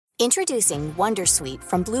Introducing Wondersuite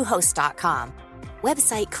from Bluehost.com.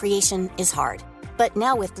 Website creation is hard, but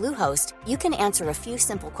now with Bluehost, you can answer a few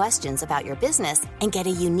simple questions about your business and get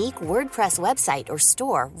a unique WordPress website or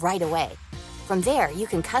store right away. From there, you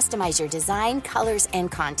can customize your design, colors,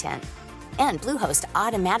 and content. And Bluehost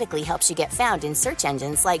automatically helps you get found in search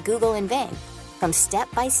engines like Google and Bing. From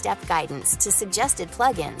step-by-step guidance to suggested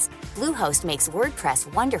plugins, Bluehost makes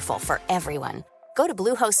WordPress wonderful for everyone. Go to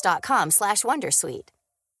bluehost.com/wondersuite.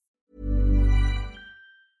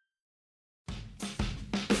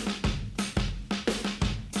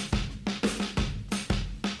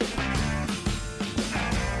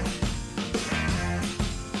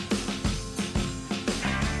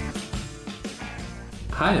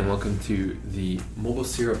 Hi, and welcome to the Mobile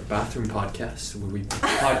Syrup Bathroom Podcast, where we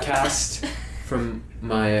podcast from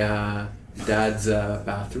my dad's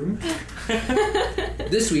bathroom.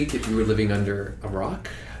 This week, if you were living under a rock,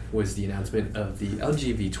 was the announcement of the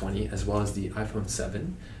LG V20 as well as the iPhone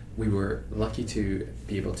 7. We were lucky to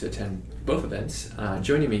be able to attend both events.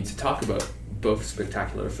 Joining me to talk about both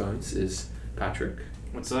spectacular phones is Patrick.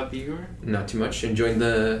 What's up, Igor? Not too much. Enjoying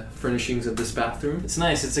the furnishings of this bathroom? It's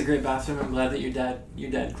nice. It's a great bathroom. I'm glad that your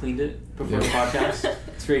dad cleaned it before the podcast.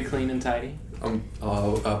 It's very clean and tidy.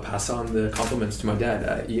 I'll pass on the compliments to my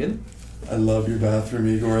dad. Ian? I love your bathroom,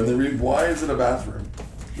 Igor. And why is it a bathroom?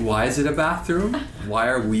 Why is it a bathroom? Why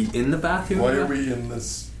are we in the bathroom? Why are we in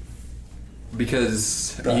this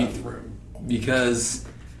bathroom? Because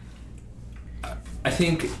I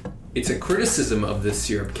think it's a criticism of the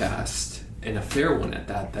Syrup Cast, and a fair one at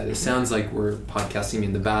that it sounds like we're podcasting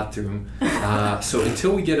in the bathroom. So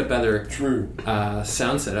until we get a better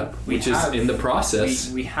sound setup, which is in the process.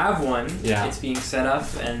 We have one. Yeah. It's being set up,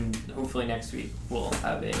 and hopefully next week we'll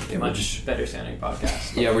have a much better sounding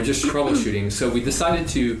podcast. Yeah, we're just troubleshooting. So we decided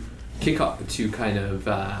to kick off to kind of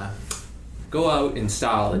go out in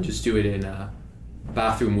style and just do it in a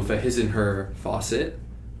bathroom with a his and her faucet,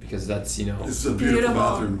 because that's, It's a beautiful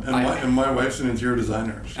bathroom. And my wife's an interior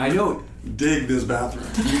designer. I know. Dig this bathroom.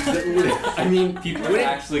 I mean, people are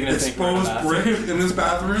actually going to think we're in a exposed bathroom. brick in this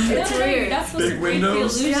bathroom. It's weird. That's supposed Big to break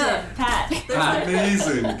windows. the illusion, Yeah. Pat.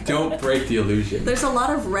 Amazing. Don't break the illusion. There's a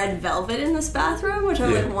lot of red velvet in this bathroom, which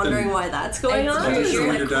I'm like wondering why that's going on. I'm not sure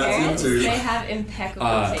what your dad's into. They have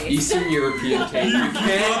impeccable taste. Eastern European taste. You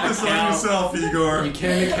brought this on yourself, Igor. You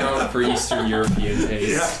can't account for Eastern European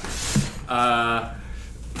taste. Yeah.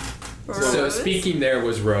 So speaking there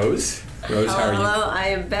was Rose. Rose, how are you? Hello, I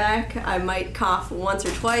am back. I might cough once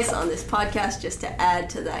or twice on this podcast just to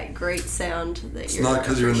add to that great sound that It's you're not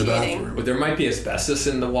because you're in the appreciating. bathroom. Well, there might be asbestos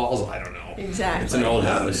in the walls. I don't know. Exactly. It's an old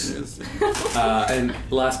Yeah, house. it is. And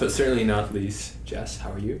last but certainly not least, Jess,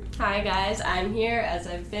 how are you? Hi guys, I'm here as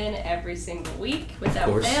I've been every single week without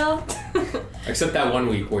course. fail. Except that one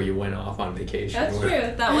week where you went off on vacation. That's true.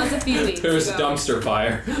 That was a few weeks There was a ago. dumpster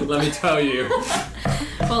fire. Let me tell you.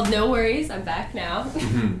 Well, no worries. I'm back now.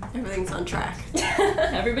 Everything's on track.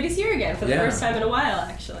 Everybody's here again for the Yeah. first time in a while,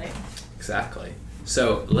 actually. Exactly.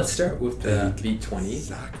 So let's start with the V20.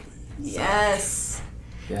 Exactly. Yes.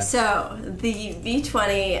 Yeah. So, the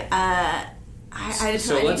V20, I just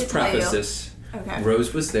So I need let's to tell preface you. this. Okay.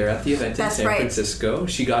 Rose was there at the event That's in San right. Francisco.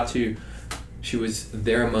 She was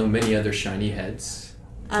there among many other shiny heads.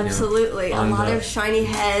 Absolutely. A on lot the- of shiny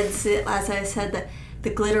heads. As I said, the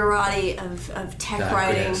glitterati of tech That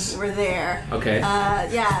writing is. were there. Okay.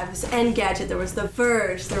 Yeah, it was Engadget. There was The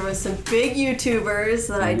Verge. There was some big YouTubers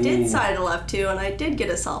that I did sidle up to, and I did get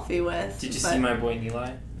a selfie with. Did you but, see my boy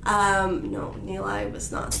Nilay? No, Nilay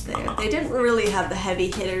was not there. They didn't really have the heavy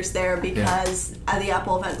hitters there because the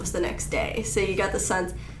Apple event was the next day. So you got the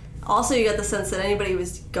sense. Also, you got the sense that anybody who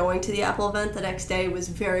was going to the Apple event the next day was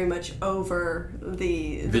very much over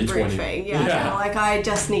the V20. briefing. Yeah. Like, I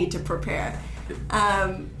just need to prepare.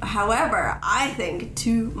 However, I think,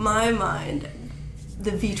 to my mind,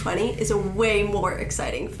 the V20 is a way more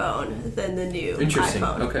exciting phone than the new Interesting.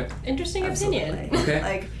 iPhone. Okay. Interesting opinion. Absolutely. Okay.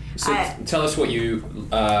 Like, So tell us what you,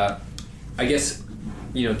 I guess,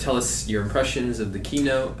 tell us your impressions of the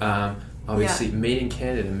keynote. Obviously, made in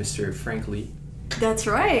Canada, Mr. Frank Lee that's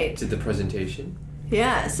right. did the presentation.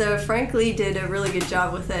 Yeah, so Frank Lee did a really good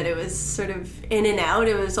job with it. It was sort of in and out.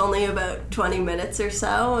 It was only about 20 minutes or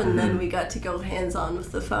so, and then we got to go hands-on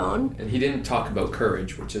with the phone. And he didn't talk about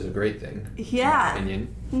courage, which is a great thing. Yeah. In my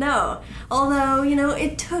opinion. No. Although,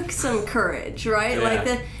 it took some courage, right? Yeah. Like,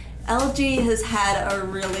 the LG has had a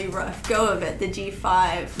really rough go of it. The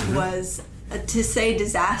G5 was... to say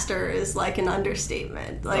disaster is like an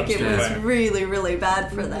understatement. Like, it was really, really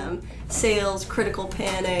bad for them. Sales, critical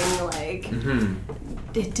panning, like,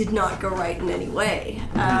 it did not go right in any way.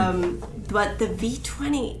 But the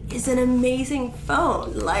V20 is an amazing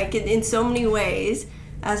phone. Like, in so many ways,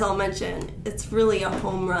 as I'll mention, it's really a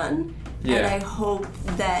home run. Yeah. And I hope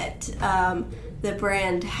that the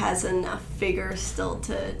brand has enough vigor still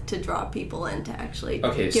to draw people in to actually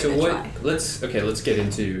give it a try. Let's get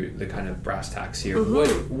into the kind of brass tacks here.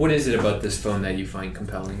 Mm-hmm. What is it about this phone that you find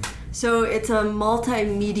compelling? So it's a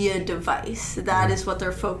multimedia device. That is what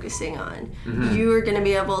they're focusing on. You are going to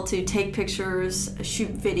be able to take pictures,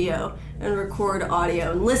 shoot video, and record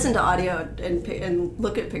audio, and listen to audio, and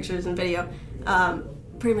look at pictures and video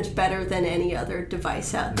pretty much better than any other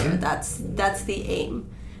device out there. That's the aim.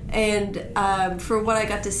 And for what I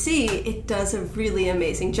got to see, it does a really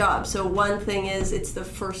amazing job. So one thing is, it's the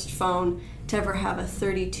first phone to ever have a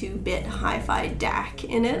 32-bit hi-fi DAC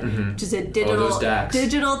in it, which is a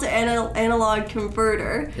digital to analog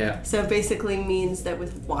converter. Yeah. So it basically means that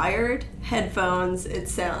with wired headphones, it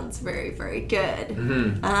sounds very, very good.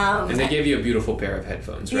 And they gave you a beautiful pair of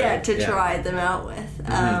headphones, right? Yeah, to try them out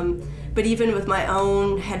with. But even with my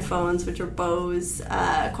own headphones, which are Bose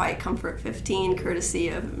Quiet Comfort 15, courtesy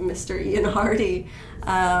of Mr. Ian Hardy,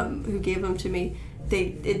 who gave them to me,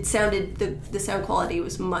 the sound quality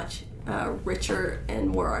was much richer and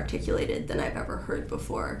more articulated than I've ever heard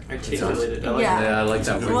before. Articulated. I like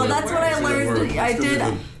that word. Well, that's what I learned. I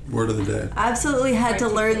did. Word of the day. Absolutely had to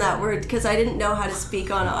learn that word because I didn't know how to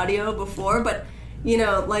speak on audio before, but. You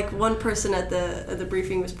know, like one person at the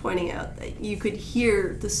briefing was pointing out that you could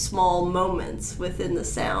hear the small moments within the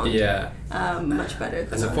sound. Yeah. Much better.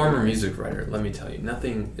 As a former music writer, let me tell you,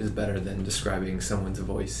 nothing is better than describing someone's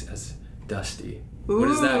voice as dusty. What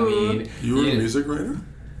does that mean? You were a music writer?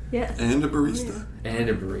 Yeah. And a barista? And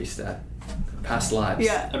a barista. Past lives.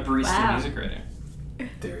 Yeah. A barista music writer.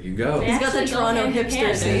 There you go. He's got the Toronto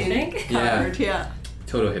hipster scene covered. Yeah.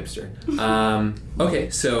 Total hipster. Okay,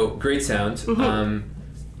 so great sound.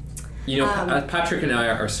 Patrick and I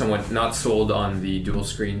are somewhat not sold on the dual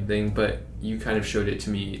screen thing, but you kind of showed it to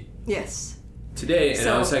me today, and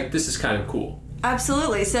I was like, this is kind of cool.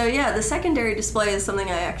 Absolutely. So yeah, the secondary display is something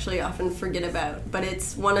I actually often forget about, but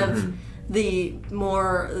it's one of the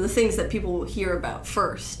things that people hear about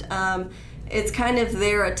first. It's kind of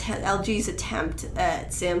LG's attempt at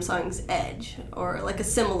Samsung's Edge, or like a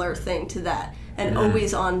similar thing to that. An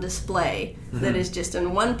always-on display that is just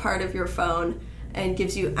in one part of your phone and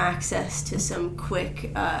gives you access to some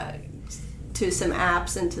quick, to some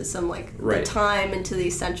apps and to some the time and to the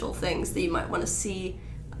essential things that you might want to see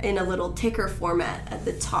in a little ticker format at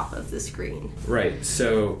the top of the screen. Right.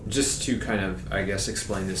 So just to kind of, I guess,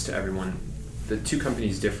 explain this to everyone, the two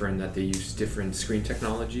companies differ in that they use different screen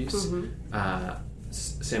technologies.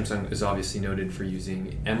 Samsung is obviously noted for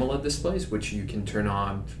using AMOLED displays, which you can turn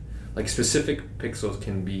on. Like specific pixels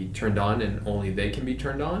can be turned on and only they can be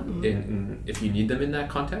turned on if you need them in that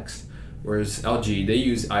context. Whereas LG, they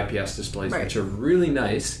use IPS displays, which are really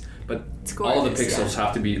nice, but all the pixels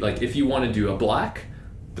have to be, like if you want to do a black,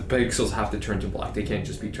 the pixels have to turn to black. They can't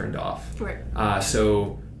just be turned off. Right.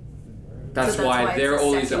 So that's why they're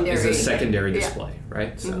always is a secondary display,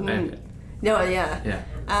 right? So Yeah.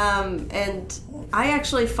 And I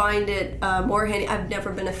actually find it more handy. I've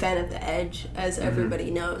never been a fan of the Edge, as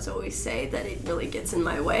everybody knows. Always say that it really gets in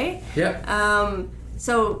my way. Yeah.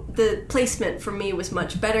 So the placement for me was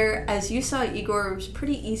much better. As you saw, Igor, it was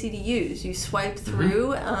pretty easy to use. You swipe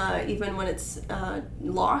through, even when it's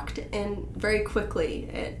locked, and very quickly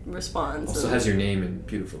it responds. Also has your name in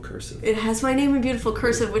beautiful cursive. It has my name in beautiful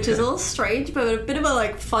cursive, which is a little strange, but a bit of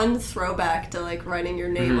a fun throwback to writing your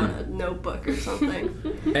name on a notebook or something.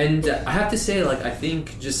 And I have to say, I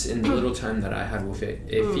think just in the little time that I had with it,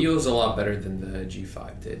 it feels a lot better than the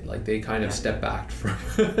G5 did. They kind of stepped back from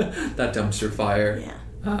that dumpster fire. Yeah.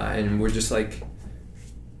 And we're just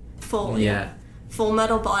full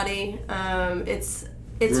metal body. It's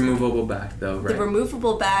removable back though, right? The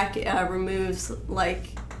removable back removes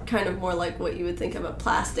kind of more like what you would think of a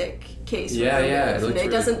plastic case.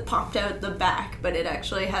 It doesn't pop out the back, but it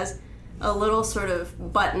actually has a little sort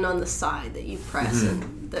of button on the side that you press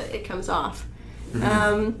and it comes off.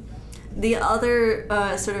 The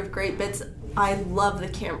other sort of great bits, I love the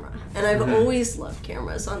camera. And I've always loved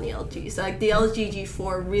cameras on the LGs. The LG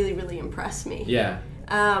G4 really, really impressed me. Yeah.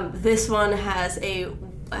 This one has a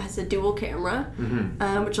dual camera,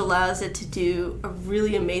 which allows it to do a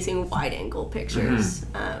really amazing wide-angle pictures.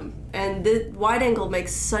 And the wide angle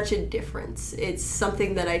makes such a difference. It's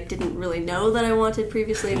something that I didn't really know that I wanted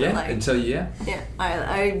previously. But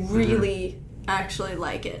I really actually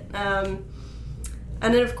like it.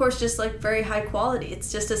 And then, of course, just very high quality.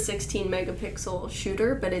 It's just a 16 megapixel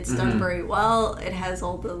shooter, but it's done very well. It has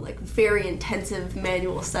all the very intensive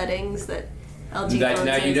manual settings that LG That phones.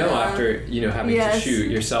 now you know after having to shoot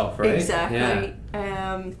yourself, right? Exactly.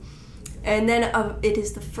 And then it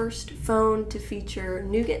is the first phone to feature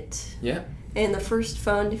Nougat. Yeah. And the first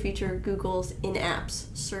phone to feature Google's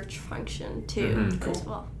in-apps search function too, as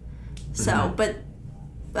well. So, but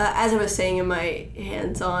as I was saying in my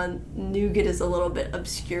hands-on, Nougat is a little bit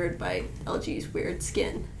obscured by LG's weird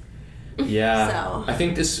skin. Yeah. So. I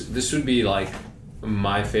think this would be like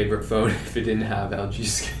my favorite phone if it didn't have LG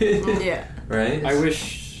skin. Yeah. Right? I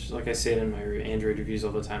wish, like I say it in my Android reviews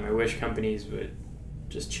all the time, I wish companies would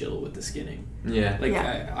just chill with the skinning. Yeah. Like,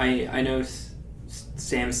 I know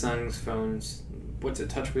Samsung's phones, what's it,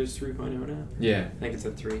 TouchWiz 3.0 now? Yeah. I think it's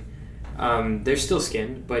at 3. They're still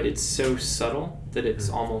skinned, but it's so subtle that it's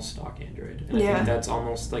almost stock Android. And I think that's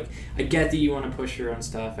almost like, I get that you want to push your own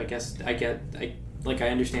stuff. I guess I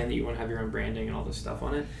understand that you want to have your own branding and all this stuff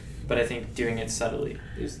on it, but I think doing it subtly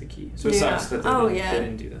is the key. So it sucks that they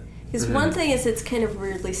didn't do that. Because one thing is it's kind of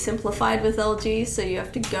weirdly simplified with LG, so you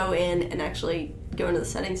have to go in and actually go into the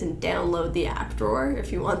settings and download the app drawer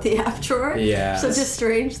if you want the app drawer. Yeah. Such a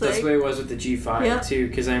strange thing. That's the way it was with the G5 too,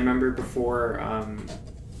 because I remember before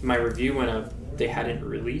my review went up, they hadn't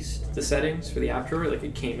released the settings for the app drawer. Like,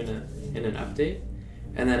 it came in an update,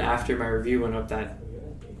 and then after my review went up,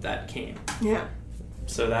 that came. Yeah.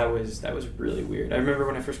 So that was really weird. I remember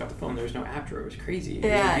when I first got the phone, there was no app drawer. It was crazy.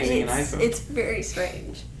 Yeah, using an iPhone. It's very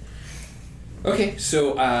strange. Okay,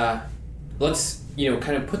 so let's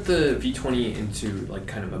kind of put the V20 into like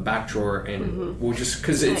kind of a back drawer, and we'll just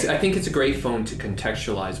because I think it's a great phone to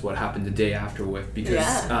contextualize what happened the day after with,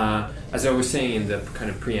 because as I was saying in the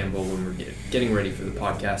kind of preamble when we're getting ready for the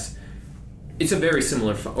podcast, it's a very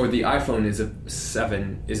similar phone, or the iPhone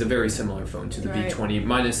 7 is a very similar phone to the V20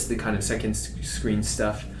 minus the kind of second screen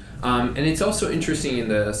stuff, and it's also interesting in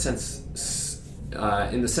the sense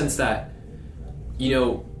that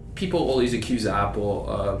people always accuse Apple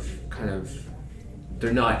of kind of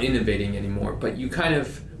they're not innovating anymore, but you kind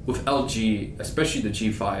of with LG, especially the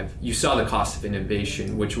G5, you saw the cost of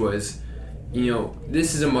innovation, which was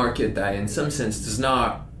this is a market that in some sense does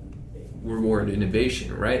not reward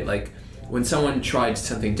innovation, right? Like when someone tried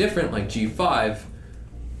something different like G5,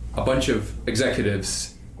 a bunch of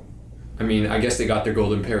executives, I guess they got their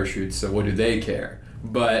golden parachutes, so what do they care?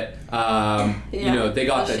 But they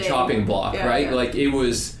got the chopping block, right? Yeah. Like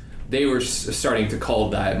they were starting to call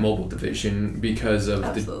that mobile division because of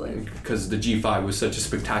the G5 was such a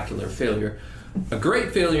spectacular failure. A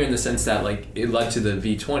great failure in the sense that like it led to the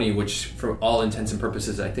V20, which for all intents and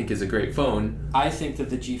purposes I think is a great phone. I think that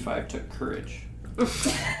the G5 took courage.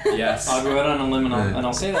 Yes. I'll go out on a limb and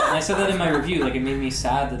I'll say that. And I said that in my review. Like, it made me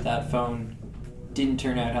sad that phone didn't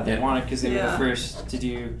turn out how they wanted, because they were the first to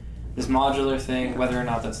do this modular thing. Whether or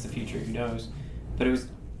not that's the future, who knows? But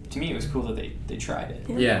to me, it was cool that they tried it.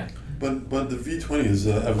 Yeah. But the V20 is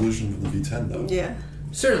an evolution from the V10, though. Yeah.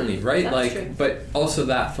 Certainly, right? That's true. But also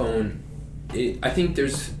that phone, I think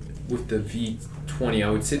there's, with the V20, I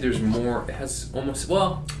would say there's more, it has almost,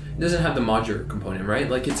 it doesn't have the modular component, right?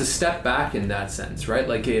 Like, it's a step back in that sense, right?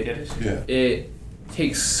 Like, it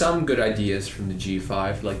takes some good ideas from the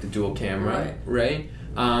G5, like the dual camera, right?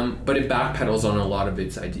 But it backpedals on a lot of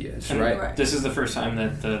its ideas, right? This is the first time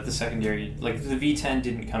that the secondary, like the V10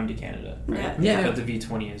 didn't come to Canada, right? Yeah. But the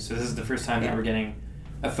V20 is. So this is the first time that we're getting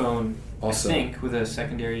a phone, also, I think, with a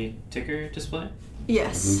secondary ticker display.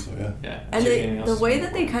 Yes. I believe so, yeah. And the way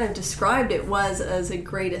that they kind of described it was as a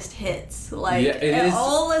greatest hits. Like,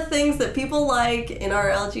 all the things that people like in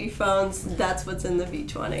our LG phones, that's what's in the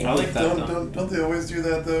V20. I like that. Don't they always do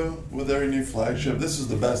that, though, with every new flagship? This is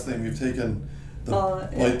the best thing. We've taken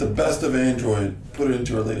the best of Android, put it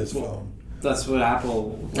into our latest phone. That's what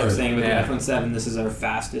Apple was saying with the iPhone 7. This is our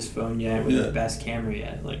fastest phone yet, with the best camera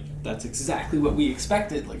yet. Like, that's exactly what we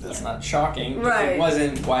expected. Like, that's not shocking. Right. If it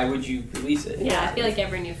wasn't, why would you release it? Yeah, I feel like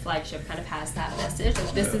every new flagship kind of has that message.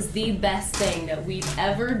 Like, this is the best thing that we've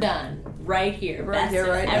ever done right here. Best of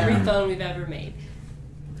every phone we've ever made.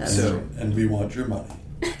 And we want your money.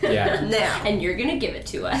 Yeah. Now. And you're going to give it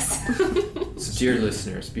to us. So, dear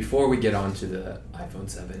listeners, before we get on to the iPhone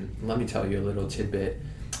 7, let me tell you a little tidbit.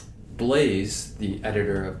 Blaze, the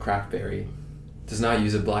editor of Crackberry, does not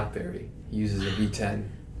use a BlackBerry. He uses a V10.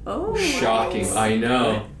 Oh, shocking! nice. I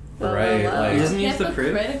know, right? He doesn't use the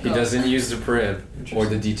Priv. He doesn't use the Priv or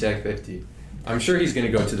the DTEC 50. I'm sure he's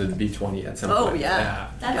going to go to the V20 at some point. Oh yeah.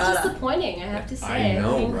 That's disappointing, I have to say. I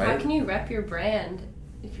know, right? How can you rep your brand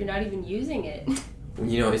if you're not even using it?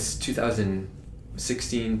 It's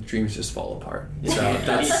 2016. Dreams just fall apart. So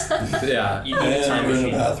that's You need time we're in a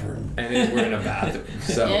machine. bathroom. And then we're in a bathroom.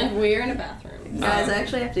 So And we're in a bathroom. Guys, I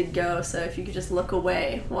actually have to go, so if you could just look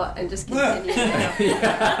away and just continue.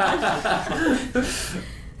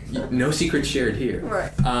 No secrets shared here.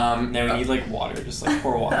 Right. No, we need like water, just like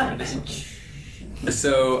pour water into it.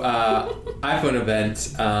 So, iPhone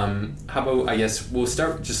event, how about, I guess, we'll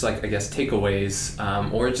start with just like, I guess,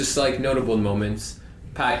 takeaways, or just like notable moments.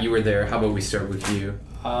 Pat, you were there. How about we start with you?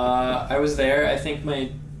 I was there. I think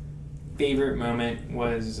my favorite moment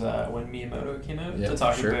was when Miyamoto came out to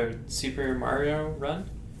talk about Super Mario Run.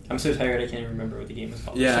 I'm so tired I can't even remember what the game was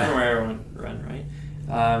called. Yeah. Super Mario Run, right?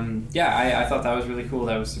 I thought that was really cool.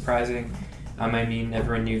 That was surprising. I mean,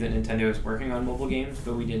 everyone knew that Nintendo was working on mobile games,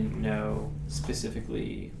 but we didn't know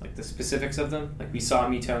specifically, like, the specifics of them. Like, we saw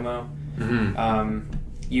Miitomo. Mm-hmm.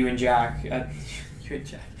 You and Zach had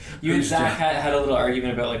a little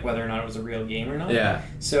argument about, like, whether or not it was a real game or not. Yeah.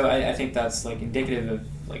 So I think that's, like, indicative of,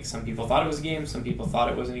 like, some people thought it was a game, some people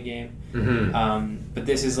thought it wasn't a game. Mm-hmm. But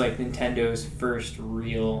this is, like, Nintendo's first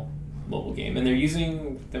real mobile game. And they're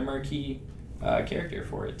using their marquee character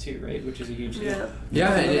for it too, right? Which is a huge deal.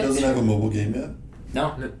 Yeah, it doesn't have a mobile game yet.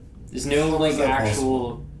 No, there's no like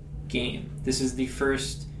actual game. This is the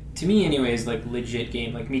first, to me, anyways, like legit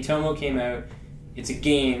game. Like Miitomo came out, it's a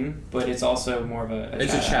game, but it's also more of a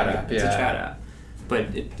chat app. It's a chat app, but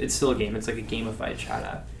it's still a game. It's like a gamified chat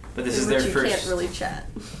app. But this is their first. You can't really chat.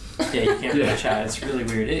 Yeah, you can't really chat. It's really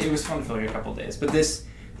weird. It was fun for like a couple days, but this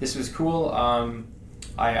was cool.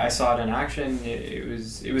 I saw it in action. It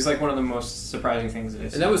was like one of the most surprising things that I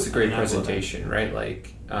saw. And that was a great presentation, right?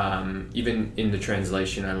 Like, even in the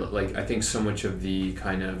translation, I think so much of the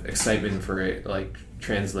kind of excitement for it, like,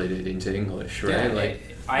 translated into English, right? Yeah,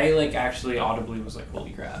 I actually audibly was like,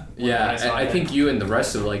 holy crap. I think you and the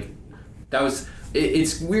rest of, like, that was,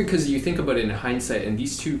 it's weird because you think about it in hindsight, and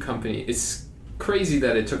these two companies, it's crazy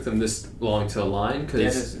that it took them this long to align,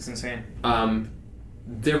 because it's insane.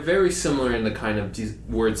 They're very similar in the kind of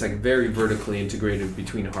where it's like very vertically integrated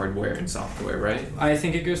between hardware and software, right? I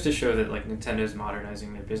think it goes to show that like Nintendo's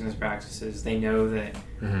modernizing their business practices. They know that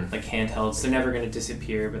like handhelds, they're never going to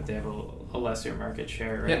disappear, but they have a lesser market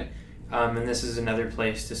share, right? Yeah. And this is another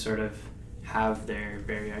place to sort of have their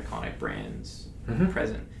very iconic brands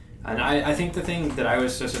present. And I think the thing that I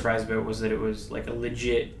was so surprised about was that it was like a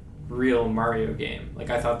legit, real Mario game. Like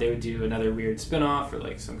I thought they would do another weird spin-off or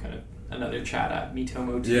like some kind of another chat app,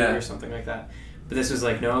 Miitomo 2 or something like that. But this was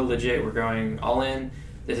like, no, legit, we're going all in.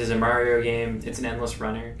 This is a Mario game. It's an endless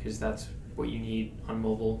runner because that's what you need on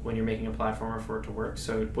mobile when you're making a platformer for it to work.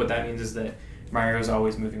 So what that means is that Mario's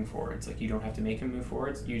always moving forwards. Like you don't have to make him move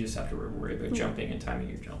forwards. You just have to worry about jumping and timing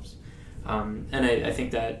your jumps. And I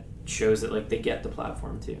think that shows that like they get the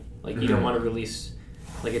platform too. Like you don't want to release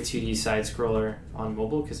like a 2D side scroller on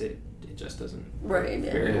mobile because it just doesn't work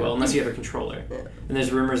very well unless you have a controller. Yeah. And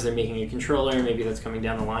there's rumors they're making a controller, maybe that's coming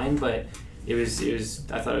down the line, but it was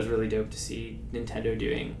I thought it was really dope to see Nintendo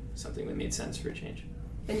doing something that made sense for a change.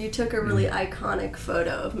 And you took a really iconic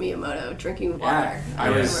photo of Miyamoto drinking water. Yeah,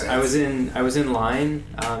 I was in line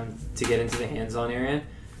to get into the hands-on area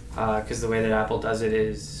because the way that Apple does it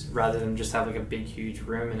is rather than just have like a big huge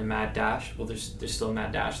room and a mad dash, well there's still a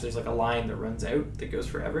mad dash. There's like a line that runs out that goes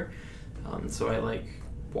forever. So I like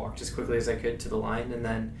walked as quickly as I could to the line, and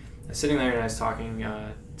then I was sitting there and I was talking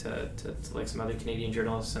to like some other Canadian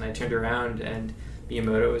journalists, and I turned around and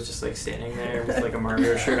Miyamoto was just like standing there with like a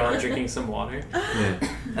Mario shirt on drinking some water. Yeah.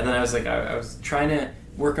 And then I was like I was trying to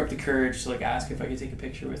work up the courage to like ask if I could take a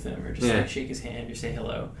picture with him or just like shake his hand or say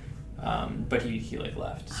hello. But he like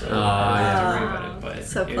left, so I didn't have to worry about it. But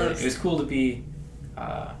so close. It was cool to be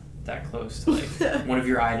that close to like one of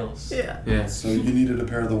your idols. Yeah. So you needed a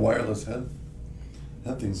pair of the wireless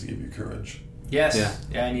headphones to give you courage. Yes.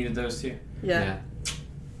 Yeah, I needed those too. Yeah.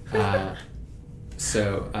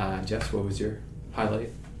 So, Jess, what was your highlight?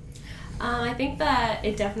 I think that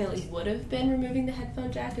it definitely would have been removing the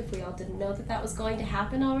headphone jack if we all didn't know that was going to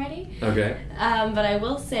happen already. Okay. But I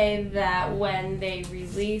will say that when they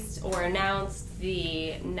released or announced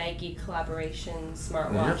the Nike collaboration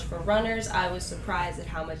smartwatch for runners, I was surprised at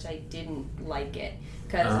how much I didn't like it.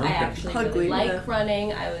 Because I actually really like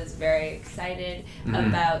running. I was very excited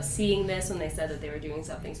about seeing this when they said that they were doing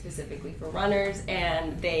something specifically for runners.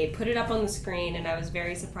 And they put it up on the screen, and I was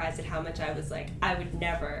very surprised at how much I was like, I would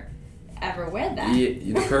never ever wear that.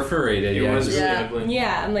 The perforated. It was really ugly.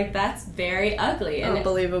 Yeah, I'm like, that's very ugly. And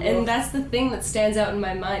unbelievable. And that's the thing that stands out in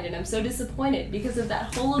my mind, and I'm so disappointed because of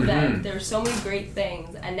that whole event. There were so many great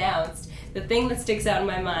things announced. The thing that sticks out in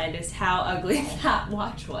my mind is how ugly that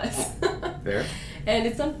watch was. Fair. And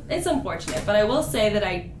it's unfortunate, but I will say that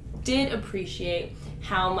I did appreciate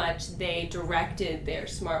how much they directed their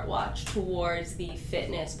smartwatch towards the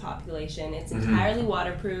fitness population. It's entirely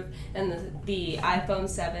waterproof, and the iPhone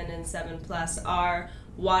 7 and 7 Plus are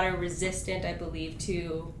water resistant, I believe,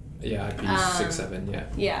 to... Yeah, IP67,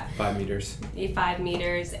 yeah. 5 meters. 5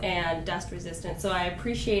 meters, and dust resistant. So I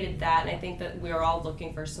appreciated that, and I think that we're all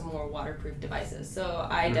looking for some more waterproof devices. So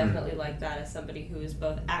I definitely like that as somebody who is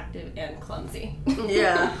both active and clumsy.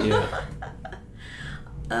 Yeah. Yeah.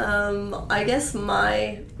 I guess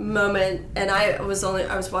my moment, and I was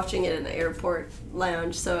watching it in the airport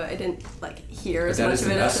lounge, so I didn't hear as much of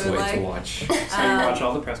it as I would like. That is the best way to watch. So you watch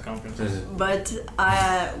all the press conferences. But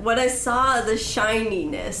when I saw the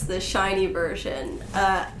shiny version,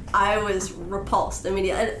 I was repulsed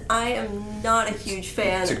immediately. And I am not a huge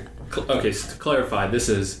fan. So to clarify, this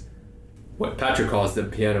is what Patrick calls the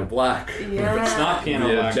piano black. Yeah. It's not piano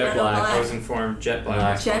black. Jet black. I was informed jet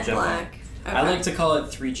black. Jet black. Okay. I like to call it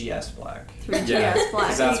 3GS black. 3GS black.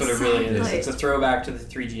 Because that's what it really is. It's a throwback to the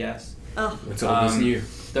 3GS. Oh. It's always new.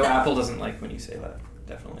 Though Apple doesn't like when you say that,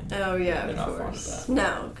 definitely. Oh yeah, They're of not fond course. of that.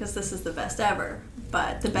 No, because this is the best ever.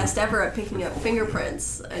 But the best ever at picking up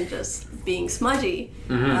fingerprints and just being smudgy.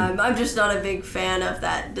 I'm just not a big fan of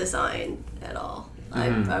that design at all.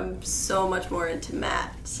 I'm so much more into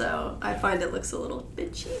matte, so I find it looks a little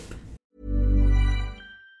bit cheap.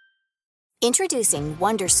 Introducing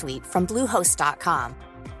Wondersuite from Bluehost.com.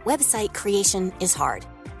 Website creation is hard,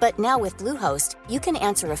 but now with Bluehost, you can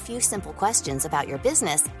answer a few simple questions about your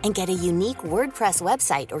business and get a unique WordPress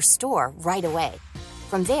website or store right away.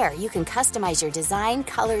 From there, you can customize your design,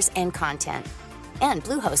 colors, and content. And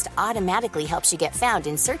Bluehost automatically helps you get found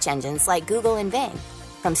in search engines like Google and Bing.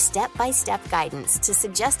 From step-by-step guidance to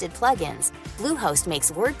suggested plugins, Bluehost makes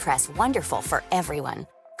WordPress wonderful for everyone.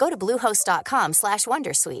 Go to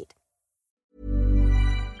bluehost.com/wondersuite.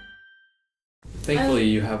 Thankfully,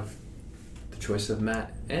 you have the choice of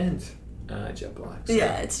matte and jet black. So.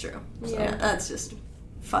 Yeah, it's true. Yeah, that's just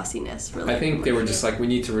fussiness, really. I think they were just like, we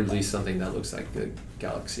need to release something that looks like the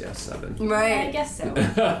Galaxy S7. Right. I guess so.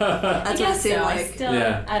 That's what it seemed like.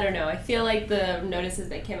 I don't know. I feel like the notices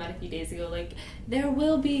that came out a few days ago, there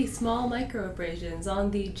will be small microabrasions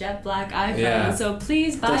on the jet black iPhone, so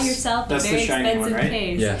please buy yourself a very expensive one, right?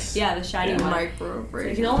 case. Yes. Yeah, the shiny one.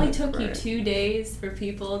 Microabrasions. It only took you 2 days for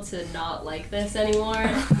people to not like this anymore.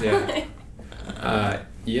 Yeah.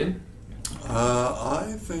 Ian?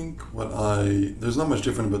 I think there's not much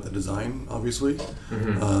different about the design, obviously.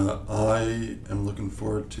 I am looking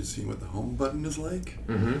forward to seeing what the home button is like.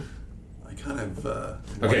 I kind of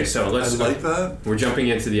okay, so let's like that. We're jumping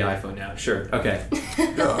into the iPhone now. Sure. Okay.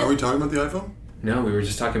 Yeah, are we talking about the iPhone? No, we were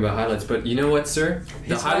just talking about highlights. But you know what, sir?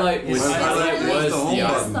 His highlight was the home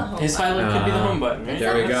iPhone. His highlight could be the home button, right?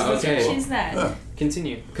 There we go. Okay. Choose that. Yeah.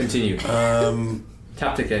 Continue.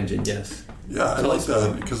 Taptic engine, yes. Yeah, I like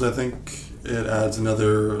that because I think it adds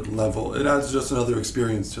another level. It adds just another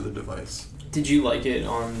experience to the device. Did you like it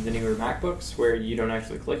on the newer MacBooks where you don't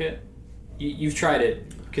actually click it? You've tried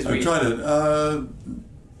it. I've tried it. I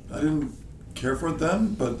didn't care for it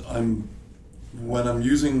then, but when I'm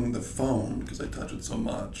using the phone, because I touch it so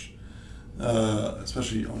much,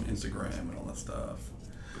 especially on Instagram and all that stuff,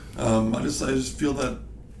 I just feel that,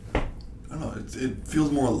 I don't know, it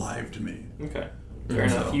feels more alive to me. Okay. Fair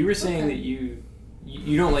enough. You were saying that you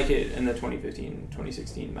don't like it in the 2015,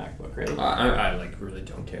 2016 MacBook, right? I really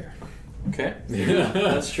don't care. Okay.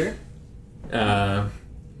 That's true.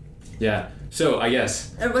 Yeah. So I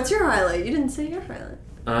guess. And what's your highlight? You didn't say your highlight.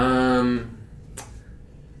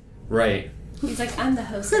 Right. He's like, I'm the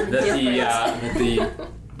host. That the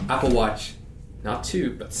Apple Watch, not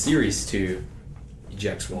 2, but Series 2,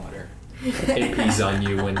 ejects water. It pees on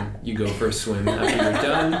you when you go for a swim after you're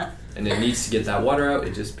done, and it needs to get that water out.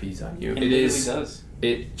 It just pees on you. It really does.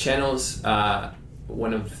 It channels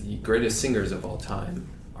one of the greatest singers of all time,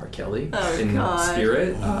 R. Kelly,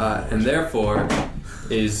 spirit, and therefore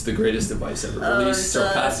is the greatest device ever released,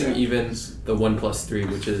 surpassing even the OnePlus 3,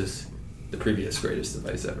 which is the previous greatest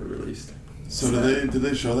device ever released. So did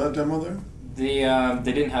they show that demo there? They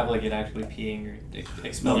didn't have it actually peeing or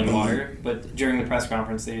expelling water, but during the press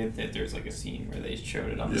conference, there's a scene where they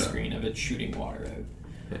showed it on the screen of it shooting water out.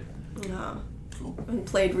 Yeah. Cool. And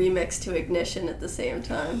played Remix to Ignition at the same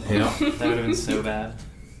time. Yeah. That would have been so bad.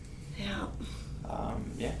 Yeah.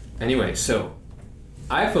 Yeah. Anyway, so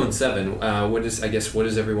iPhone 7. What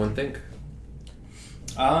does everyone think?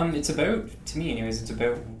 It's about, to me anyways, it's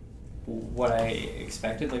about what I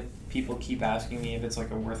expected. People keep asking me if it's a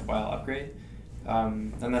worthwhile upgrade.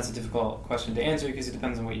 And that's a difficult question to answer because it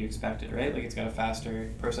depends on what you expected, right? It's got a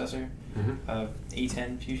faster processor.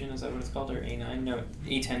 A10 Fusion, is that what it's called? Or A9? No,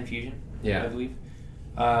 A10 Fusion, I believe.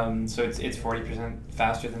 So it's 40%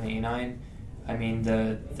 faster than the A9. I mean,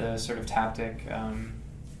 the sort of Taptic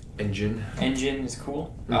engine is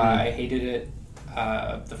cool. I hated it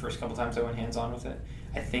the first couple times I went hands-on with it.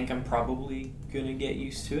 I think I'm probably going to get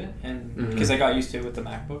used to it, and because I got used to it with the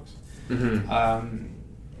MacBooks.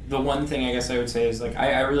 The one thing I guess I would say is, like,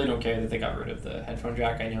 I really don't care that they got rid of the headphone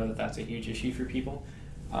jack. I know that that's a huge issue for people.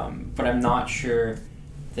 But I'm not sure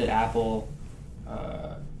that Apple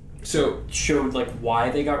showed, like, why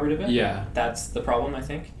they got rid of it. Yeah. That's the problem, I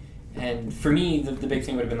think. And for me, the big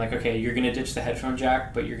thing would have been like, okay, you're going to ditch the headphone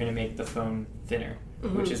jack, but you're going to make the phone thinner,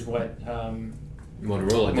 which is what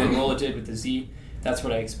Motorola did with the Z. That's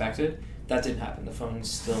what I expected. That didn't happen. The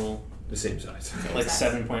phone's still the same size, like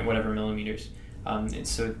 7 point whatever millimeters.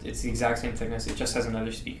 It's the exact same thickness. It just has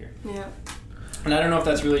another speaker. Yeah. And I don't know if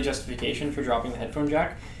that's really justification for dropping the headphone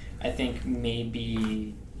jack. I think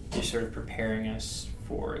maybe they're sort of preparing us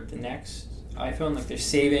for the next iPhone. Like, they're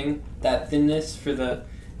saving that thinness for the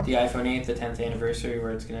iPhone 8, the 10th anniversary,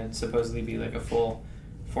 where it's going to supposedly be like a full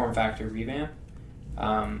form factor revamp.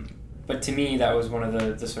 But to me, that was one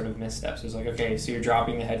of the sort of missteps. It was like, okay, so you're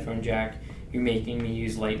dropping the headphone jack, you're making me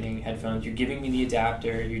use Lightning headphones, you're giving me the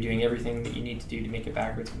adapter, you're doing everything that you need to do to make it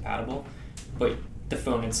backwards compatible, but the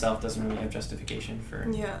phone itself doesn't really have justification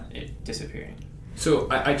for it disappearing. So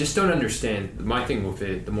I just don't understand. My thing with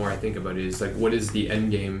it, the more I think about it, is like, what is the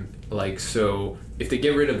end game? Like, so if they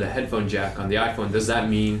get rid of the headphone jack on the iPhone, does that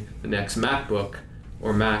mean the next MacBook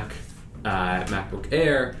or MacBook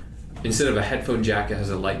Air, instead of a headphone jack, it has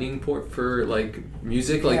a Lightning port for, like,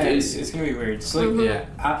 music? Like, it's gonna be weird. So, like,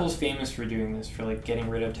 Apple's famous for doing this, for, like, getting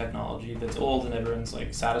rid of technology that's old and everyone's,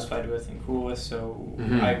 like, satisfied with and cool with. So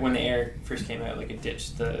when the Air first came out, like, it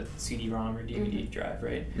ditched the CD-ROM or DVD drive,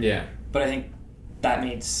 right? Yeah. But I think that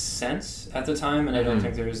made sense at the time, and I don't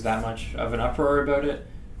think there was that much of an uproar about it.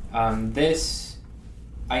 This,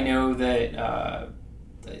 I know that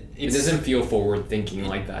it doesn't feel forward thinking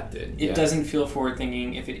like that did. It doesn't feel forward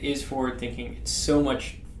thinking. If it is forward thinking, it's so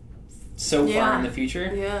far in the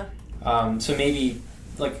future. Yeah. So maybe,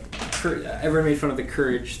 like, everyone made fun of the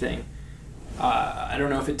courage thing. I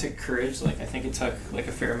don't know if it took courage. Like, I think it took, like,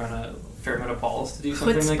 a fair amount of balls to do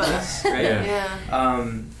something like this, right?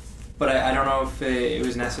 Yeah. But I don't know if it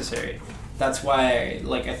was necessary. That's why,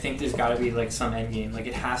 like, I think there's got to be, like, some end game. Like,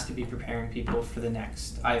 it has to be preparing people for the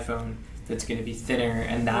next iPhone that's going to be thinner,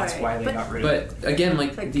 and that's why they got rid of it. But again,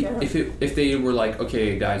 like, if they were like,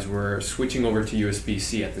 okay, guys, we're switching over to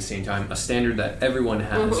USB-C at the same time, a standard that everyone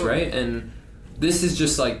has, right? And this is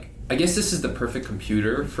just like, I guess this is the perfect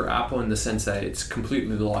computer for Apple in the sense that it's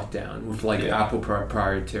completely locked down with, like, Apple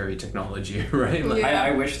proprietary technology, right? Like,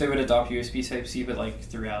 I wish they would adopt USB Type-C, but, like,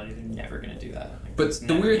 the reality, they're never going to do that. Like, but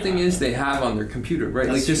the weird thing is they have on their computer, right?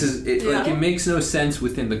 Like, this is it. Like, it makes no sense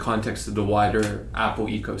within the context of the wider Apple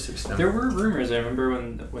ecosystem. There were rumors. I remember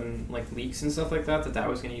when like, leaks and stuff like that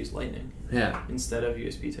was going to use Lightning instead of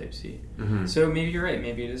USB Type-C. So maybe you're right.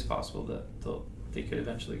 Maybe it is possible that they could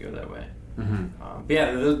eventually go that way. But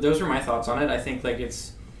yeah, those were my thoughts on it. I think, like,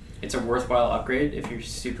 it's a worthwhile upgrade if you're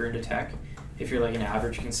super into tech. If you're, like, an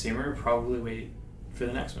average consumer, probably wait for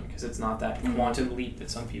the next one, because it's not that quantum leap that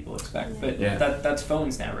some people expect. But that's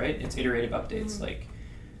phones now, right? It's iterative updates. Like,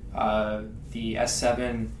 the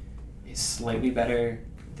S7 is slightly better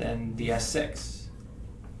than the S6,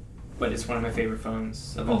 but it's one of my favorite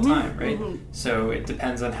phones of all time, right? So it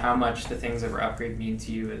depends on how much the things that were upgraded mean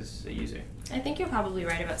to you as a user. I think you're probably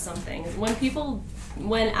right about some things.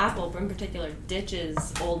 When Apple in particular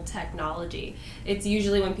ditches old technology, it's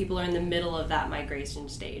usually when people are in the middle of that migration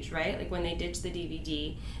stage, right? Like when they ditch the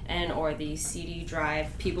DVD or the CD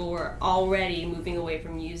drive, people were already moving away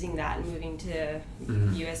from using that and moving to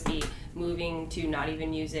USB, moving to not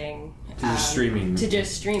even using just streaming.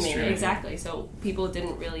 Exactly. So people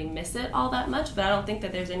didn't really miss it all that much, but I don't think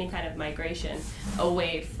that there's any kind of migration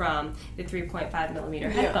away from the 3.5 millimeter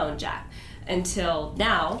headphone jack until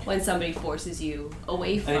now, when somebody forces you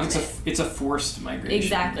away from it. It's a forced migration.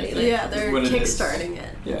 Exactly. They're kickstarting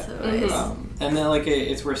it. Yeah. And then, like,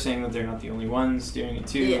 it's worth saying that they're not the only ones doing it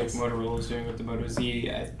too. Yes. Like Motorola's doing it with the Moto Z.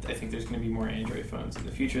 I think there's going to be more Android phones in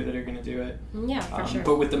the future that are going to do it. Yeah, for sure.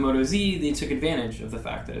 But with the Moto Z, they took advantage of the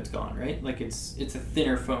fact that it's gone, right? Like, it's a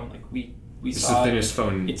thinner phone. Like, we it's saw the thinnest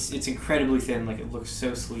phone. It's incredibly thin. Like, it looks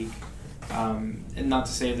so sleek. And not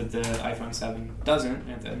to say that the iPhone 7 doesn't,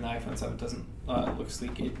 and the iPhone 7 doesn't look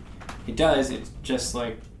sleek. It does. It's just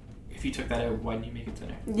like, if you took that out, why didn't you make it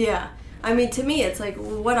thinner? Yeah. I mean, to me, it's like,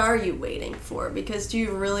 what are you waiting for? Because do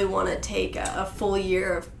you really want to take a full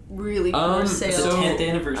year of really poor sales? The 10th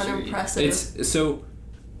anniversary. Unimpressive.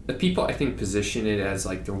 the people I think position it as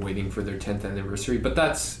like they're waiting for their 10th anniversary, but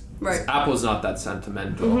that's Right. Apple's not that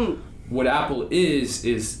sentimental. What Apple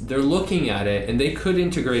is they're looking at it and they could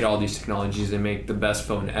integrate all these technologies and make the best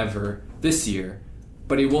phone ever this year,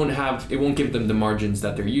 but it won't give them the margins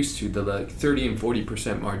that they're used to, the like 30 and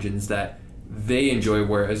 40% margins that they enjoy,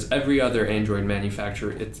 whereas every other Android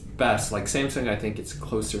manufacturer, it's best. Like Samsung, I think it's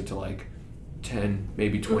closer to like 10,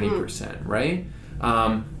 maybe 20%, right?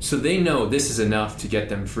 So they know this is enough to get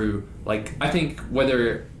them through. Like, I think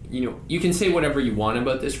whether, you can say whatever you want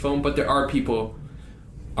about this phone, but there are people,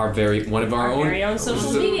 one of our very own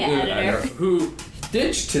social media editor, who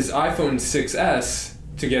ditched his iPhone 6S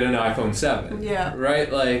to get an iPhone 7. Yeah.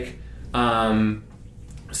 Right? Like,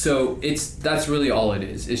 so that's really all it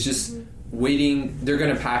is. It's just waiting. They're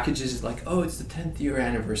going to package it like, oh, it's the 10th year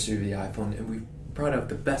anniversary of the iPhone, and we brought out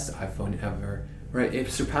the best iPhone ever. Right?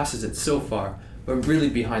 It surpasses it so far. But really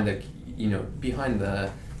behind in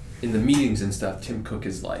the meetings and stuff, Tim Cook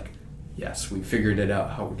is like, yes, we figured it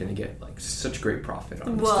out how we're going to get like such great profit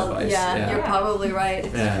on this device. Yeah, you're probably right.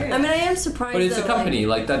 I mean, I am surprised. But it's a company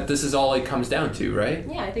like that. This is all it comes down to, right?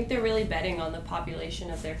 Yeah, I think they're really betting on the population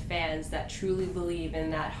of their fans that truly believe in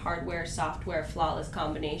that hardware, software, flawless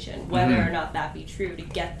combination, whether or not that be true, to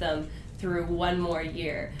get them through one more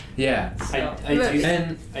year. Yeah. So.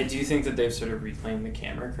 I do think that they've sort of reclaimed the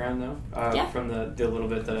camera crown, though, from the little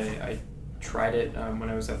bit that I tried it when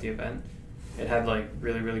I was at the event. It had like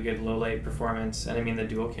really, really good low light performance, and I mean the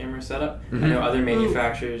dual camera setup. I know other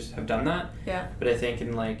manufacturers have done that, but I think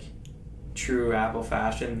in like true Apple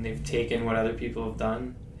fashion, they've taken what other people have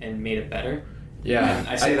done and made it better. Yeah, and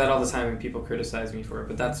I say that all the time, and people criticize me for it,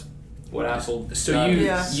 but that's what Apple. So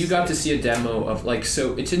you got to see a demo of like,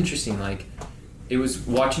 so it's interesting. Like, it was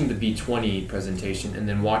watching the V20 presentation and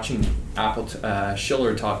then watching Apple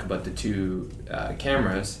Schiller talk about the two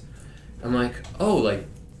cameras. I'm like, oh, like,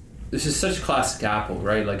 this is such classic Apple,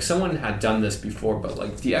 right? Like, someone had done this before, but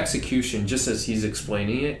like the execution, just as he's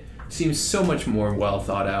explaining it, seems so much more well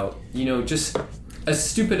thought out. Just as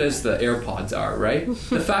stupid as the AirPods are, right?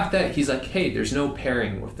 The fact that he's like, hey, there's no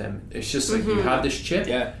pairing with them. It's just like you have this chip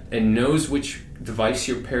and knows which device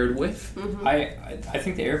you're paired with. I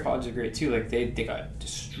think the AirPods are great too. Like they got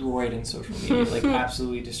destroyed in social media, like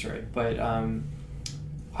absolutely destroyed. But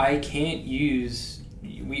I can't use.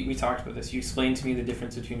 We talked about this. You explained to me the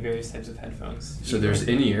difference between various types of headphones. So there's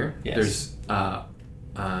in-ear. Yes.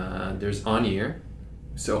 There's on-ear.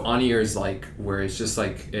 So on-ear is like where it's just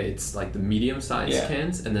like it's like the medium-sized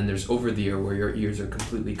cans, and then there's over-the-ear where your ears are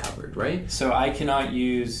completely covered, right? So I cannot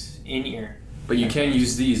use in-ear. But you can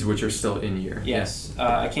use these, which are still in-ear. Yes.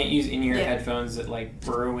 I can't use in-ear headphones that like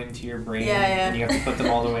burrow into your brain and you have to put them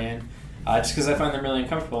all the way in. Just because I find them really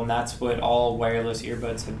uncomfortable, and that's what all wireless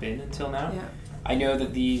earbuds have been until now. Yeah. I know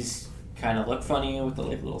that these kind of look funny with the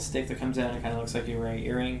like little stick that comes down. It kind of looks like you're wearing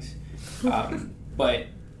earrings. But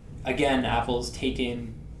again, Apple's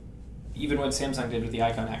taken even what Samsung did with the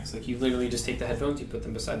Icon X. Like you literally just take the headphones, you put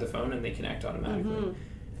them beside the phone, and they connect automatically.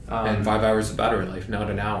 And 5 hours of battery life, not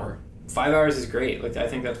an hour. 5 hours is great. Like I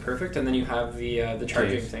think that's perfect. And then you have the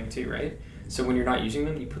charging thing too, right? So when you're not using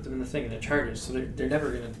them, you put them in the thing and it charges. So they're never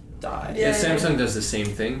gonna die. Yeah, Samsung does the same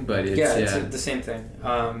thing, but it's the same thing.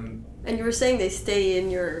 And you were saying they stay in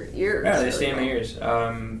your ears. Yeah, they stay in my ears.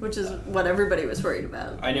 Which is what everybody was worried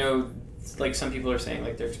about. I know, like some people are saying,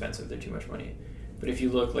 like they're expensive, they're too much money. But if you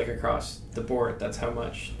look like across the board, that's how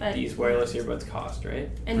much these wireless earbuds cost, right?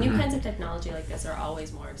 And new kinds of technology like this are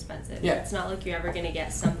always more expensive. Yeah. It's not like you're ever going to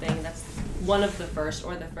get something that's one of the first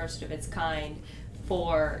or the first of its kind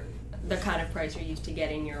for the kind of price you're used to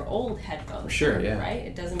getting your old headphones. Sure, yeah. Right?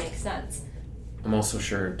 It doesn't make sense. I'm also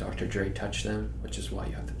sure Dr. Dre touched them, which is why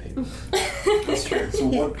you have to pay them. That's true. So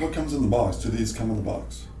what comes in the box? Do these come in the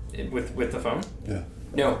box? With the phone? Yeah.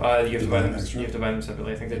 No, you have to buy them. Extra? You have to buy them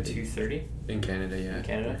separately. I think they're $230 in Canada. Yeah, in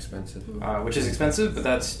Canada, expensive. Which is expensive, but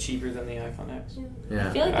that's cheaper than the iPhone X. Yeah.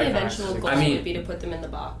 I feel like the eventual goal would be to put them in the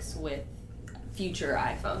box with future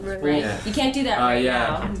iPhones, right? Yeah. You can't do that right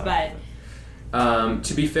now, but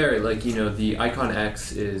to be fair, like the Icon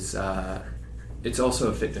X is it's also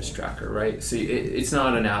a fitness tracker, right? So it's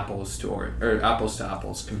not an apples to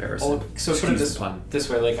apples comparison. So put it this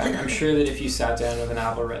way, like I'm sure that if you sat down with an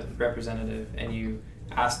Apple representative and you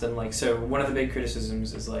asked them, like, so one of the big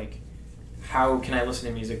criticisms is like, how can I listen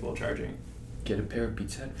to music while charging? Get a pair of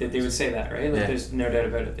Beats headphones. They would say that, right? Like there's no doubt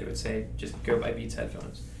about it. They would say just go buy Beats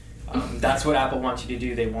headphones. That's what Apple wants you to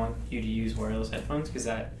do. They want you to use wireless headphones because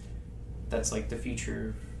that's like the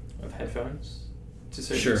future of headphones to a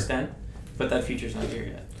certain extent. But that feature's not here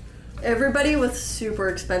yet. Everybody with super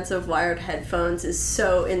expensive wired headphones is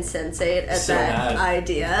so insensate at that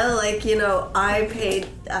idea. Like, I paid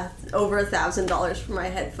over $1,000 for my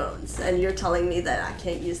headphones, and you're telling me that I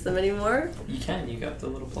can't use them anymore? You can. You got the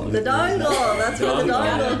little plug. The dongle. That's where the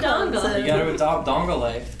dongle comes in. You got to adopt dongle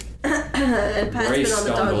life. And Pat's been on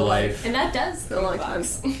the dongle life. And that does for a long time.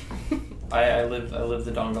 I live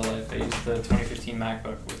the dongle life. I used the 2015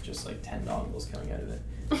 MacBook with just like 10 dongles coming out of it.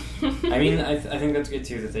 I mean, I think that's good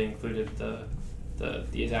too that they included the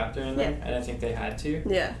adapter in there, and I think they had to.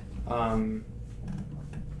 Yeah.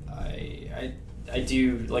 I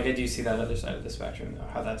do see that other side of the spectrum though,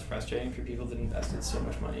 how that's frustrating for people that invested so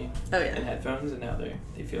much money in headphones, and now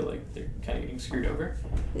they feel like they're kind of getting screwed over.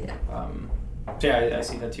 Yeah. So yeah, I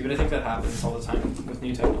see that too, but I think that happens all the time with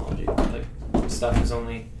new technology. Like, stuff is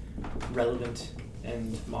only relevant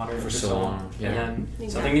and modern for so long, and then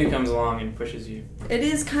something new comes along and pushes you. It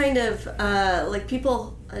is kind of like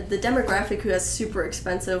people, the demographic who has super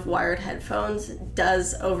expensive wired headphones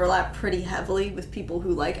does overlap pretty heavily with people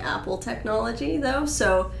who like Apple technology, though.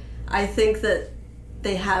 So I think that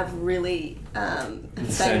they have really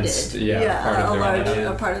offended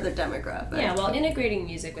a part of their demographic. Yeah, well, integrating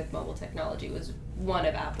music with mobile technology was one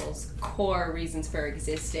of Apple's core reasons for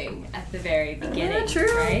existing at the very beginning.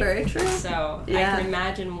 True, right? Very true. So I can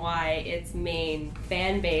imagine why its main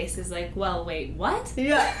fan base is like, well, wait, what?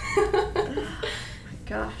 Yeah. My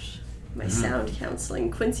gosh, my sound counseling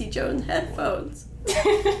Quincy Jones headphones.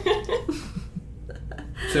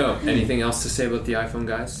 So, anything else to say about the iPhone,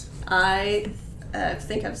 guys? I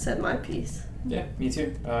think I've said my piece. Yeah, me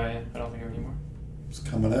too. I don't think I have any more. It's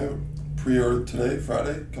coming out. Pre-ordered today,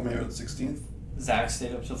 Friday. Coming out the 16th. Zach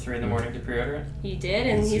stayed up till 3 in the morning to pre-order it. He did,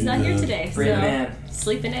 and he's not here today. Brave man.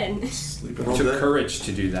 Sleeping in. Sleeping all It took day. courage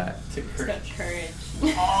to do that. He's got courage.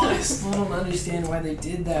 Oh, I still don't understand why they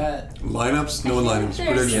did that. Lineups, no lineups,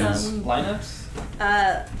 predictions.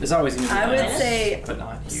 Lineups? There's always going to be I lineups, would say but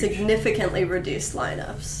not huge. significantly reduced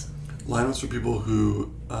lineups. Lineups for people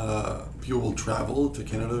who will travel to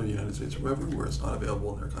Canada or the United States or wherever where it's not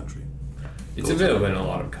available in their country. It's available in a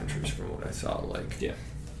lot of countries from what I saw. Yeah.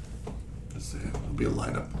 It'll be a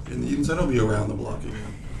lineup. And you can say it'll be around the block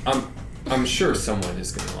again. I'm sure someone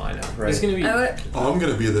is going to line up, right? It's going to be... I'm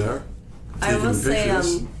going to be there. I will say,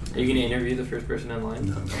 are you going to interview the first person in line?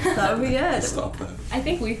 No. That would be good. Stop that. I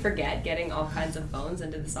think we forget getting all kinds of phones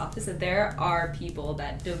into this office that there are people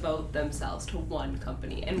that devote themselves to one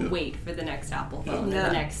company and wait for the next Apple phone or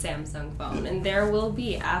the next Samsung phone. And there will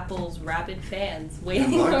be Apple's rabid fans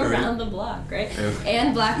waiting around the block, right?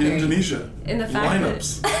 And BlackBerry. In Indonesia. In the fact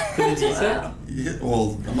lineups. Yeah,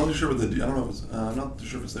 well, I'm not too sure what they do. I don't know if it's, I'm not too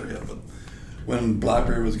sure if it's there yet, but when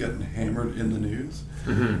BlackBerry was getting hammered in the news,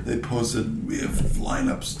 they posted, we have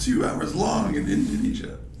lineups 2 hours long in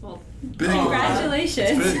Indonesia. Well, big.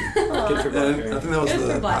 congratulations. It's big. Good for BlackBerry. And I think that was Good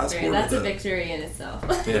the for BlackBerry. Passport. That's a victory in itself.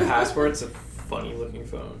 Yeah, Passport's a funny looking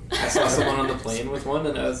phone. I saw someone on the plane with one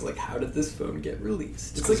and I was like, how did this phone get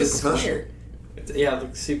released? It's like a square. It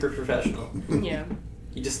looks super professional. Yeah.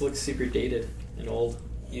 You just look super dated and old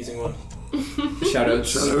using one.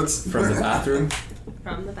 Shoutouts from the bathroom.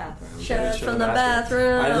 From the bathroom. Shout out from the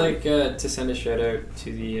bathroom. I'd like to send a shout out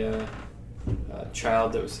to the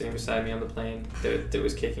child that was sitting beside me on the plane that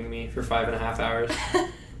was kicking me for 5.5 hours.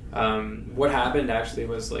 What happened actually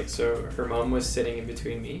was so her mom was sitting in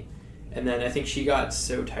between me, and then I think she got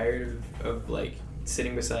so tired of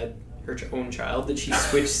sitting beside her own child that she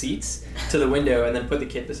switched seats to the window and then put the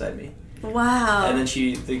kid beside me. Wow. And then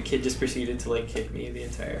the kid just proceeded to kick me the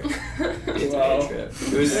entire trip.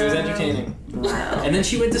 It was entertaining. Wow. And then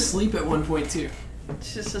she went to sleep at one point too.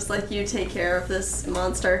 She's just like, you take care of this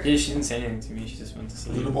monster. Yeah, she didn't say anything to me. She just went to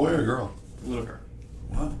sleep. Little boy or girl? Little girl.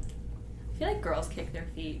 What? I feel like girls kick their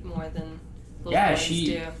feet more than little Yeah, boys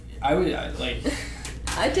do.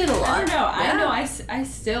 I did a lot. I don't know. Yeah. I know. I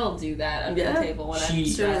still do that under the table when I'm doing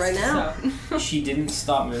stressed, right now. So. She didn't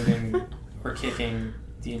stop moving or kicking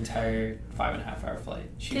the entire 5.5 hour flight.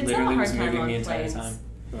 She Kids literally have a was hard time moving on the entire planes. time.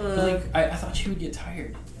 But I thought she would get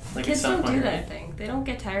tired. Kids don't do that thing. They don't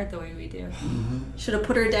get tired the way we do. Should have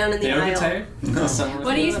put her down in the They aisle. don't get tired? No.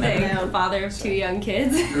 What do you think, father of 2 young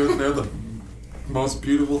kids? They're the most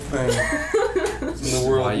beautiful thing in the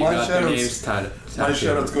world. Wow, you got their names tattooed. My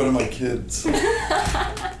shout-outs go to my kids.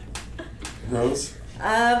 Rose?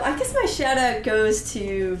 I guess my shout out goes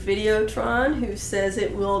to Videotron, who says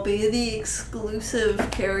it will be the exclusive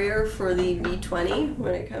carrier for the V20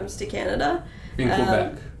 when it comes to Canada. In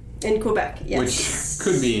Quebec. In Quebec, yes. Which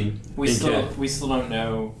could mean we still don't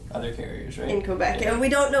know other carriers, right? In Quebec. And we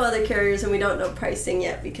don't know other carriers and we don't know pricing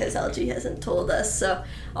yet because LG hasn't told us. So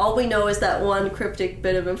all we know is that one cryptic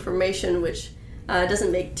bit of information which It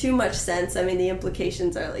doesn't make too much sense. I mean, the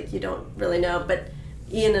implications are like you don't really know, but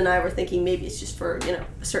Ian and I were thinking maybe it's just for,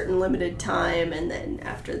 a certain limited time, and then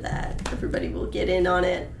after that, everybody will get in on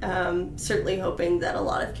it. Certainly hoping that a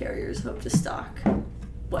lot of carriers hope to stock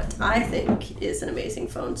what I think is an amazing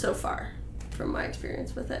phone so far, from my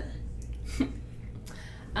experience with it.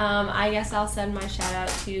 I guess I'll send my shout out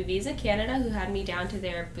to Visa Canada, who had me down to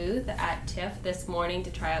their booth at TIFF this morning to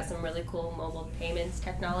try out some really cool mobile payments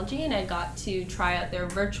technology, and I got to try out their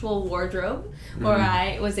virtual wardrobe, where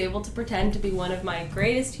I was able to pretend to be one of my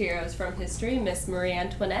greatest heroes from history, Miss Marie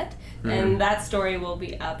Antoinette, and that story will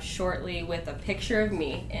be up shortly with a picture of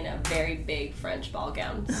me in a very big French ball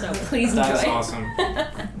gown, so please enjoy. That's awesome.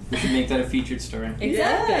 We should make that a featured story.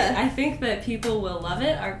 Exactly. Yeah. I think that people will love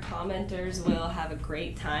it. Our commenters will have a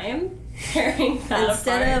great time tearing that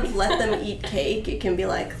Instead apart. of let them eat cake, it can be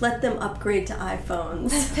like, let them upgrade to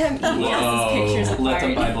iPhones. Let them eat Yas's pictures apart. Let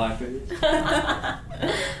them buy Blackberries.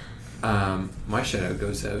 My shout out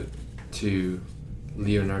goes out to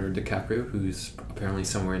Leonardo DiCaprio, who's apparently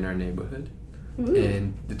somewhere in our neighborhood. Ooh.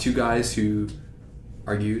 And the two guys who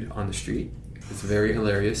argued on the street. It's very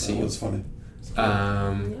hilarious. That was funny.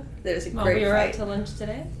 There's a Well, great we were out fight. to lunch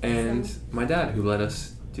today. And my dad, who let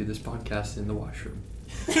us do this podcast in the washroom.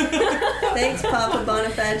 Thanks, Papa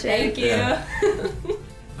Boniface. Thank you. Yeah.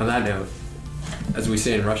 On that note, as we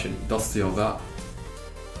say in Russian, до свидания.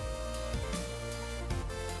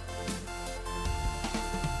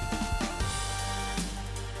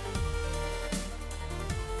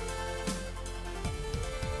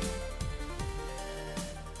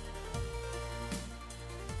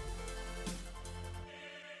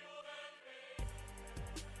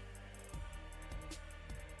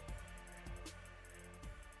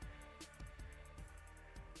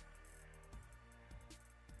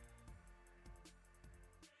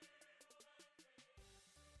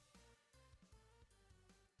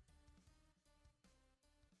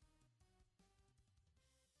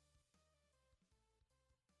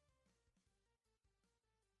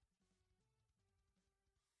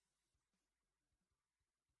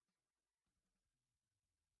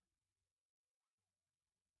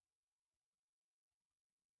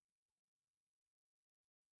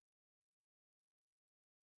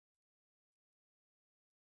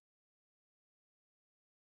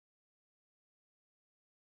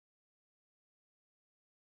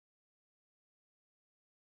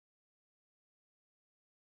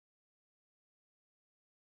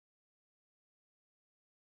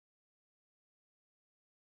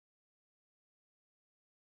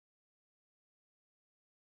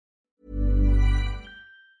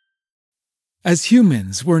 As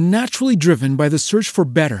humans, we're naturally driven by the search for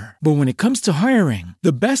better. But when it comes to hiring,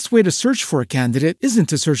 the best way to search for a candidate isn't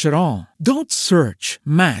to search at all. Don't search,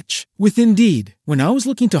 match with Indeed. When I was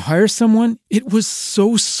looking to hire someone, it was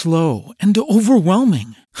so slow and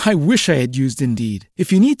overwhelming. I wish I had used Indeed.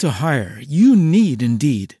 If you need to hire, you need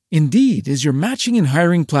Indeed. Indeed is your matching and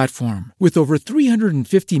hiring platform with over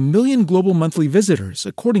 350 million global monthly visitors,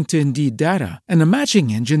 according to Indeed data, and a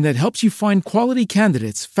matching engine that helps you find quality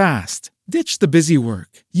candidates fast. Ditch the busy work.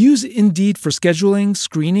 Use Indeed for scheduling,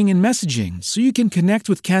 screening, and messaging so you can connect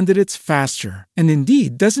with candidates faster. And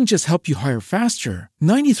Indeed doesn't just help you hire faster.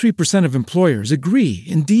 93% of employers agree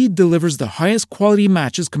Indeed delivers the highest quality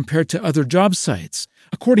matches compared to other job sites,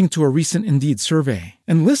 according to a recent Indeed survey.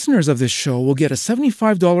 And listeners of this show will get a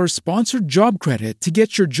 $75 sponsored job credit to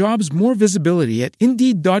get your jobs more visibility at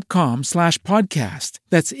Indeed.com/podcast.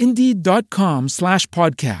 That's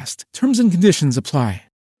Indeed.com/podcast. Terms and conditions apply.